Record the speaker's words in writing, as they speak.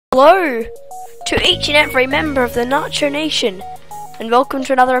Hello to each and every member of the Nacho Nation, and welcome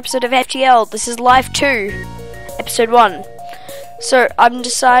to another episode of FTL. This is Live 2, Episode 1. So, I'm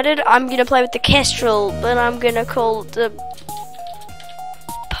decided I'm going to play with the Kestrel, but I'm going to call it the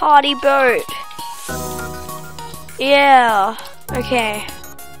Party Boat. Yeah, okay.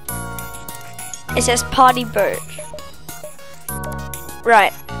 It says Party Boat.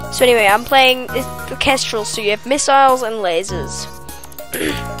 Right, so anyway, I'm playing the Kestrel, so you have missiles and lasers.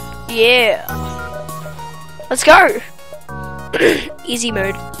 Yeah. Let's go. Easy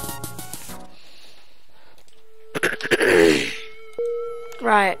mode.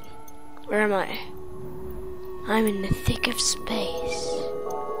 Right. Where am I? I'm in the thick of space.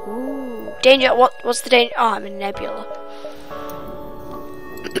 Ooh. Danger. What's the danger? Oh, I'm in nebula.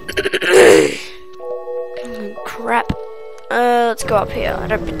 Crap. Let's go up here. I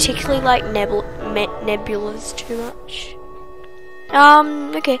don't particularly like nebulas too much.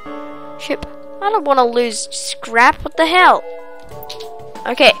 Okay. Ship. I don't want to lose scrap. What the hell?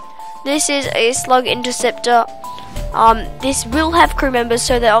 Okay. This is a slug interceptor. This will have crew members,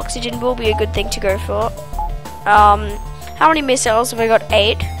 so the oxygen will be a good thing to go for. How many missiles have I got?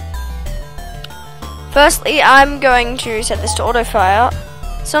 8. Firstly, I'm going to set this to auto fire.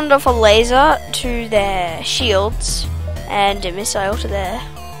 Send off a laser to their shields and a missile to their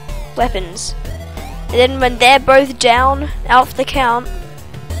weapons. And then when they're both down, out for the count,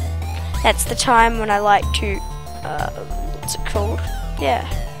 that's the time when I like to, what's it called? Yeah,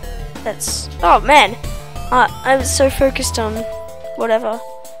 that's, oh man, I was so focused on whatever,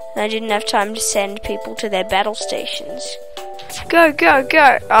 and I didn't have time to send people to their battle stations. Go, go,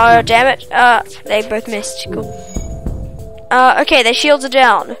 go! Oh, damn it, they both missed, cool. Okay, their shields are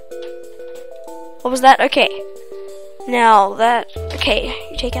down. What was that? Okay. Now that, okay,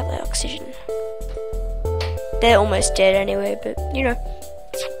 you take out the oxygen. They're almost dead anyway, but, you know.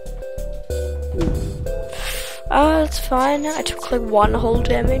 Oh, that's fine. I took like 1 whole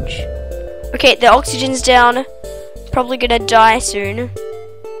damage. Okay, the oxygen's down. Probably gonna die soon.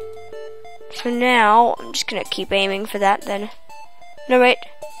 So now, I'm just gonna keep aiming for that then. No, wait.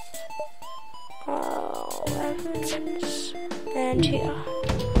 Oh, weapons. And here.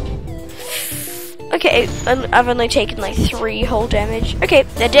 Okay, I've only taken like 3 whole damage. Okay,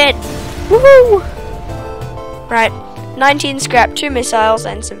 they're dead. Woohoo! Right, 19 scrap, 2 missiles,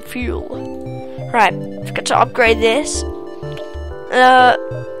 and some fuel. Right, I've got to upgrade this. What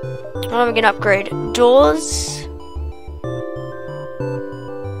am I gonna upgrade? Doors.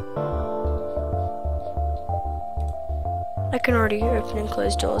 I can already open and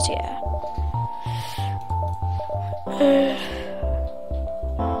close doors, yeah.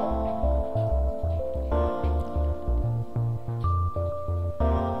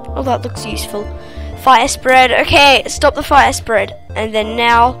 Oh, that looks useful. Fire spread. Okay, stop the fire spread. And then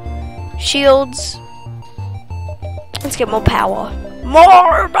now, shields. Let's get more power.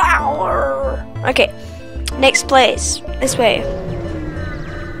 More power! Okay, next place. This way.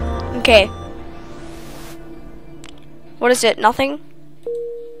 Okay. What is it? Nothing?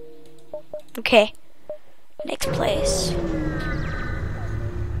 Okay. Next place.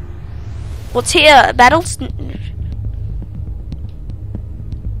 What's here? Battles?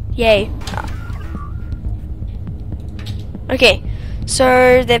 Yay. Okay,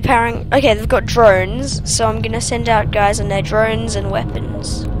 so they're powering. Okay, they've got drones, so I'm gonna send out guys on their drones and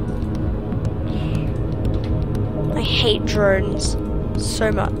weapons. I hate drones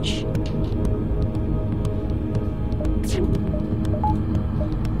so much.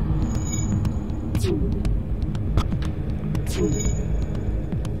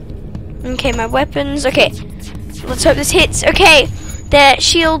 Okay, my weapons. Okay, let's hope this hits. Okay, their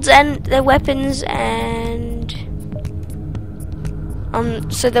shields and their weapons and.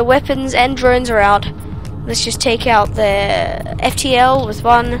 So the weapons and drones are out. Let's just take out the FTL with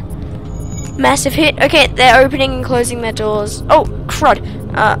 1 massive hit. Okay, they're opening and closing their doors. Oh, crud.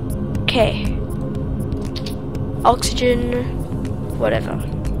 Okay. Oxygen. Whatever.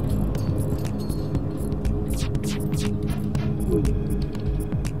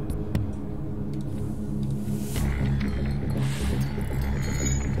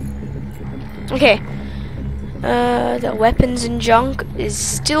 Okay. The weapons and junk is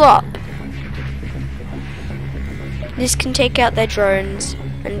still up. This can take out their drones,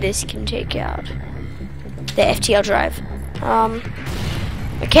 and this can take out the FTL drive.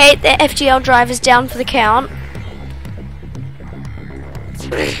 Okay, the FTL drive is down for the count.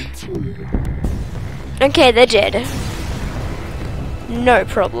 Okay, they're dead. No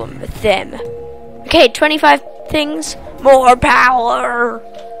problem with them. Okay, 25 things. More power!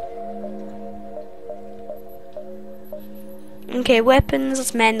 Okay, weapons.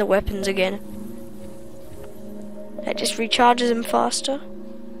 Let's man the weapons again. That just recharges them faster.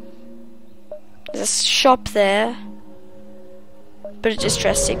 There's a shop there, but a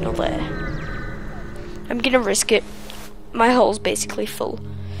distress signal there. I'm gonna risk it. My hull's basically full.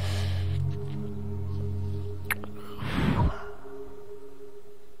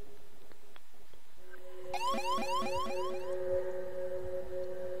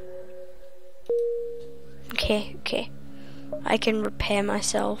 Okay. I can repair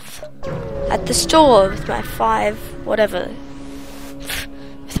myself at the store with my 5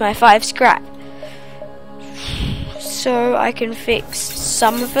 scrap. So I can fix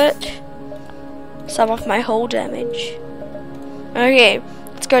some of it. Some of my hull damage. Okay,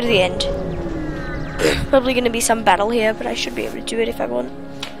 let's go to the end. Probably gonna be some battle here, but I should be able to do it if I want.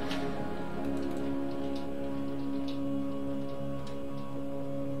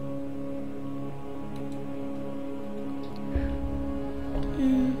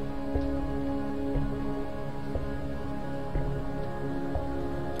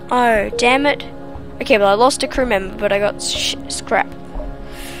 Oh, damn it. Okay, well I lost a crew member, but I got scrap.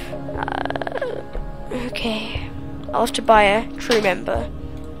 Okay. I'll have to buy a crew member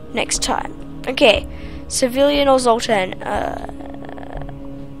next time. Okay. Civilian or Zoltan?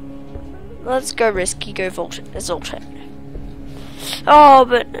 Let's go risky, go Zoltan. Oh,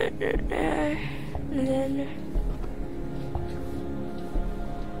 but... And then...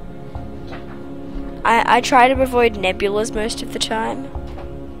 I try to avoid nebulas most of the time.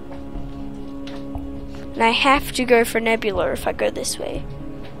 And I have to go for Nebula if I go this way.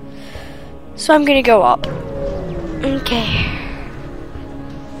 So I'm gonna go up. Okay.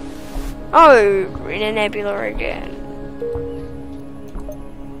 Oh, in a Nebula again.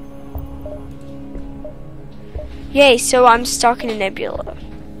 Yay, so I'm stuck in a Nebula.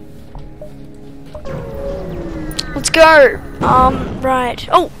 Let's go! Right.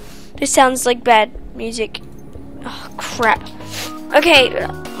 Oh! This sounds like bad music. Oh, crap. Okay,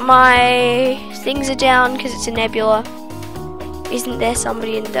 my things are down because it's a Nebula. Isn't there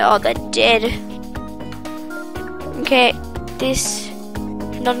somebody in there? Oh, they're dead. Okay, this...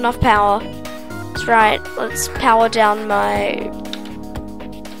 Not enough power. That's right, let's power down my...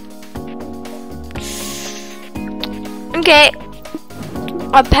 Okay.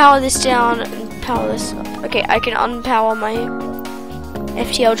 I'll power this down and power this up. Okay, I can unpower my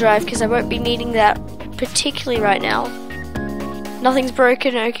FTL drive because I won't be needing that particularly right now. Nothing's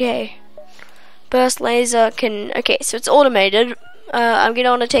broken, okay. Burst laser can... Okay, so it's automated. I'm gonna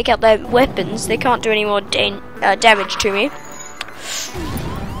want to take out their weapons. They can't do any more damage to me.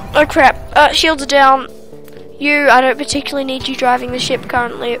 Oh crap. Shields are down. I don't particularly need you driving the ship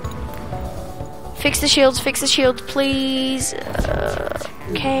currently. Fix the shields, please.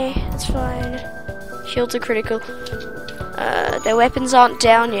 Okay, that's fine. Shields are critical. Their weapons aren't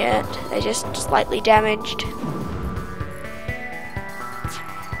down yet. They're just slightly damaged.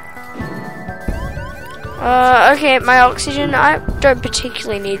 Okay, my oxygen, I don't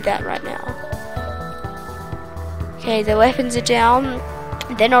particularly need that right now. Okay, the weapons are down.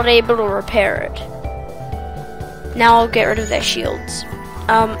 They're not able to repair it. Now I'll get rid of their shields.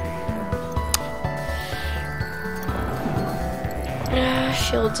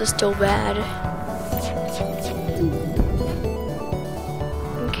 Shields are still bad.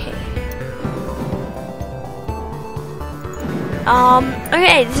 Okay.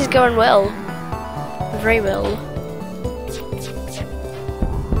 Okay, this is going well. Very well.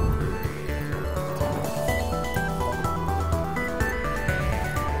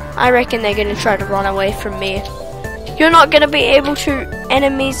 I reckon they're gonna try to run away from me. You're not gonna be able to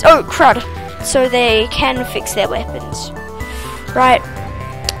enemies. Oh, crud. So they can fix their weapons. Right.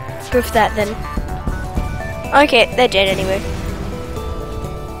 Go for that then. Okay, they're dead anyway.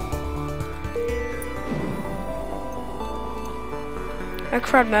 Oh,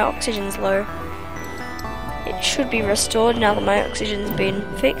 crud, my oxygen's low. It should be restored now that my oxygen's been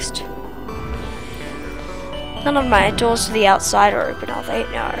fixed. None of my doors to the outside are open, are they?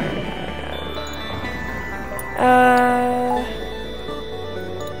 No.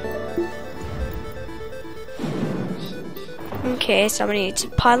 Okay, somebody needs to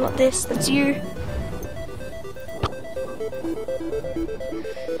pilot this. That's you.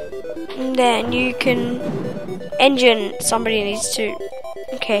 And then you can... Engine. Somebody needs to...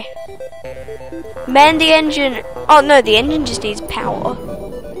 Okay. Man the engine! Oh no, the engine just needs power.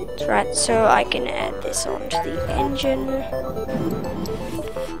 That's right, so I can add this onto the engine.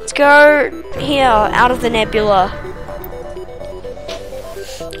 Let's go here, out of the nebula.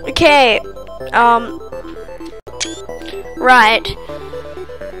 Okay, right.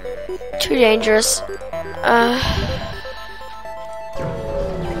 Too dangerous.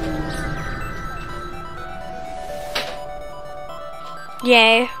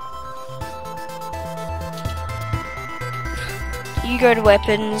 Yay. You go to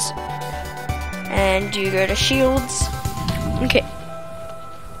weapons, and you go to shields. Okay.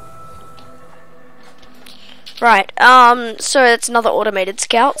 Right, so it's another automated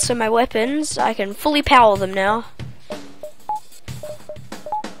scout, so my weapons, I can fully power them now.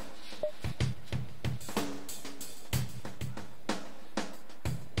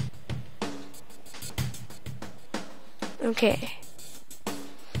 Okay.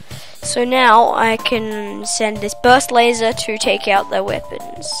 So now I can send this burst laser to take out their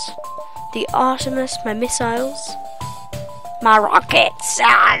weapons. The Artemis, my missiles, my rockets,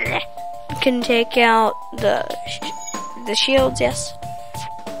 can take out the shields, yes.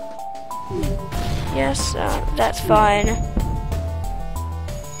 Yes, that's fine.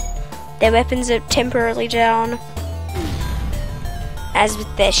 Their weapons are temporarily down. As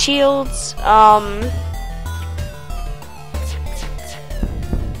with their shields,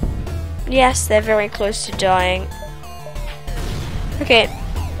 yes, they're very close to dying. Okay.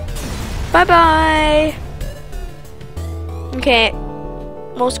 Bye-bye! Okay.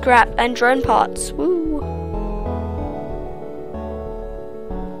 More scrap and drone parts. Woo!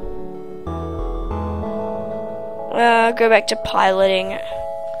 Go back to piloting.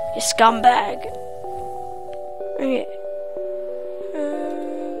 You scumbag. Okay.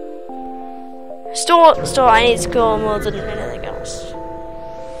 Store, I need to score more than anything else.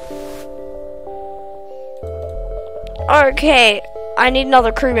 Okay, I need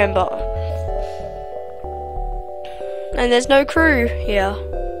another crew member. And there's no crew here.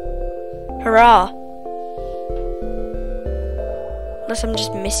 Hurrah. Unless I'm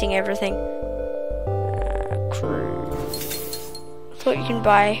just missing everything. Crew. I thought you can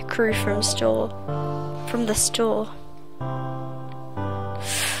buy crew from the store.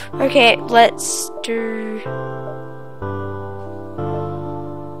 Okay, let's do...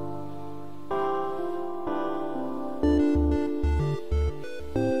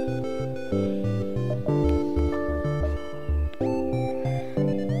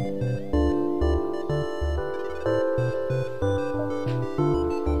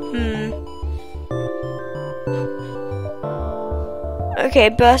 Okay,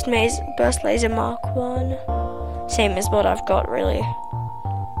 burst laser Mark 1. Same as what I've got, really.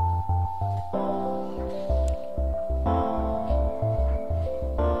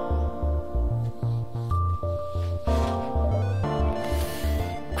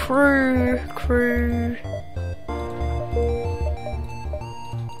 Crew.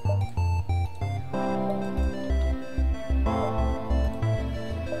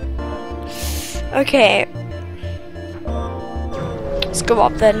 Okay. Let's go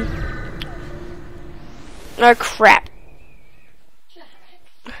up then. Oh crap.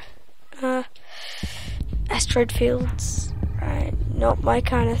 Asteroid fields. Right, not my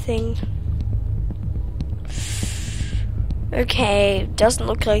kind of thing. Okay, doesn't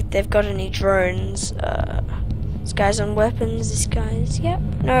look like they've got any drones. This guy's on weapons, this guy's... Yep.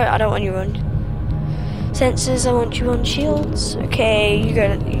 No, I don't want you on sensors, I want you on shields. Okay, you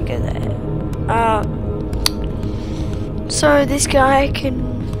go there. So this guy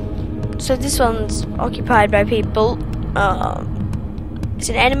can... So this one's occupied by people. It's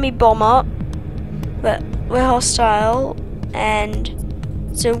an enemy bomber, but we're hostile, and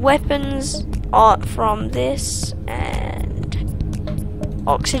so weapons are from this, and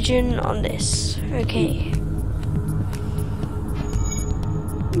oxygen on this. Okay.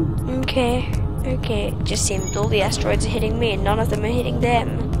 Okay. Just seems all the asteroids are hitting me and none of them are hitting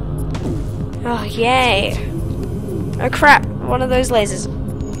them. Oh, yay. Oh crap, one of those lasers.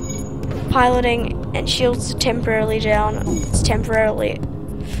 Piloting and shields are temporarily down. It's temporarily...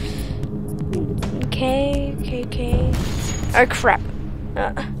 Okay. Oh crap.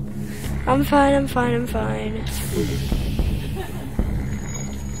 I'm fine.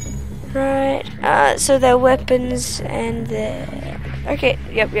 Right, so their weapons and their... Okay,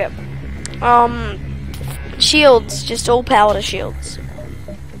 yep. Shields, just all power to shields.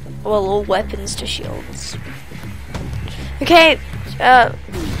 Well, all weapons to shields. Okay, they're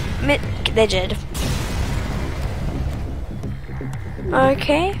dead.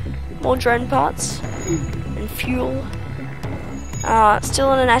 Okay, more drone parts and fuel.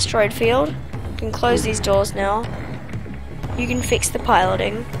 Still in an asteroid field. You can close these doors now. You can fix the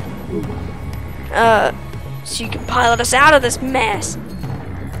piloting. So you can pilot us out of this mess.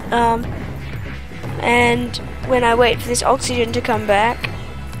 And when I wait for this oxygen to come back,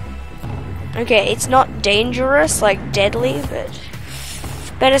 okay, it's not dangerous, like deadly, but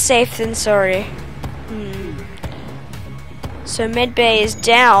better safe than sorry. So medbay is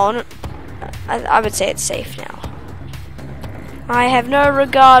down. I would say it's safe now. I have no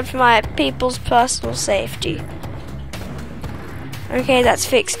regard for my people's personal safety. Okay, that's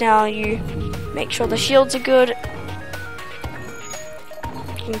fixed now. You make sure the shields are good.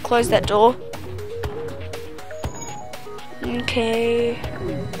 You can close that door. Okay.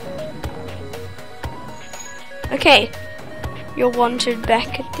 Okay. You're wanted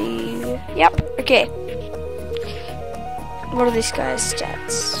back at the... Yep, okay. What are this guy's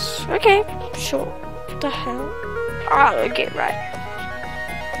stats? Okay, sure. What the hell? Ah, okay, right.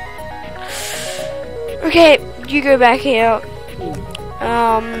 Okay, you go back here.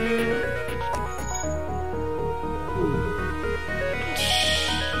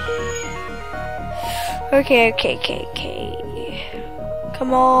 Okay.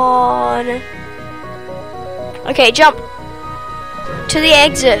 Come on. Okay, jump to the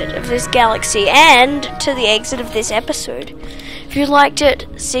exit of this galaxy and to the exit of this episode. If you liked it,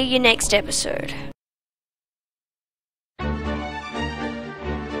 see you next episode.